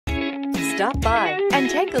Stop by and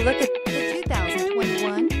take a look at the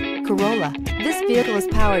 2021 Corolla. This vehicle is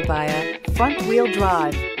powered by a front-wheel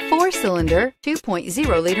drive, 4-cylinder,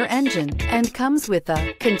 2.0-liter engine and comes with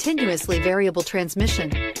a continuously variable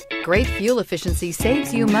transmission. Great fuel efficiency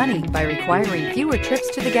saves you money by requiring fewer trips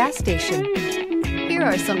to the gas station. Here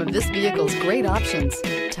are some of this vehicle's great options: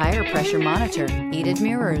 tire pressure monitor, heated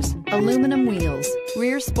mirrors, aluminum wheels,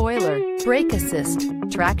 rear spoiler, brake assist,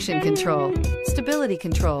 traction control, stability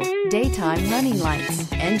control, daytime running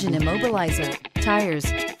lights, engine immobilizer,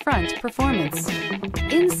 tires, front performance.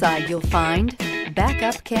 Inside you'll find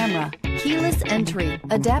backup camera, keyless entry,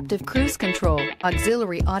 adaptive cruise control,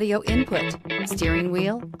 auxiliary audio input, steering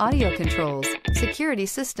wheel audio controls, security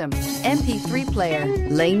system, MP3 player,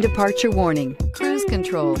 lane departure warning, cruise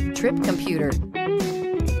control, trip computer,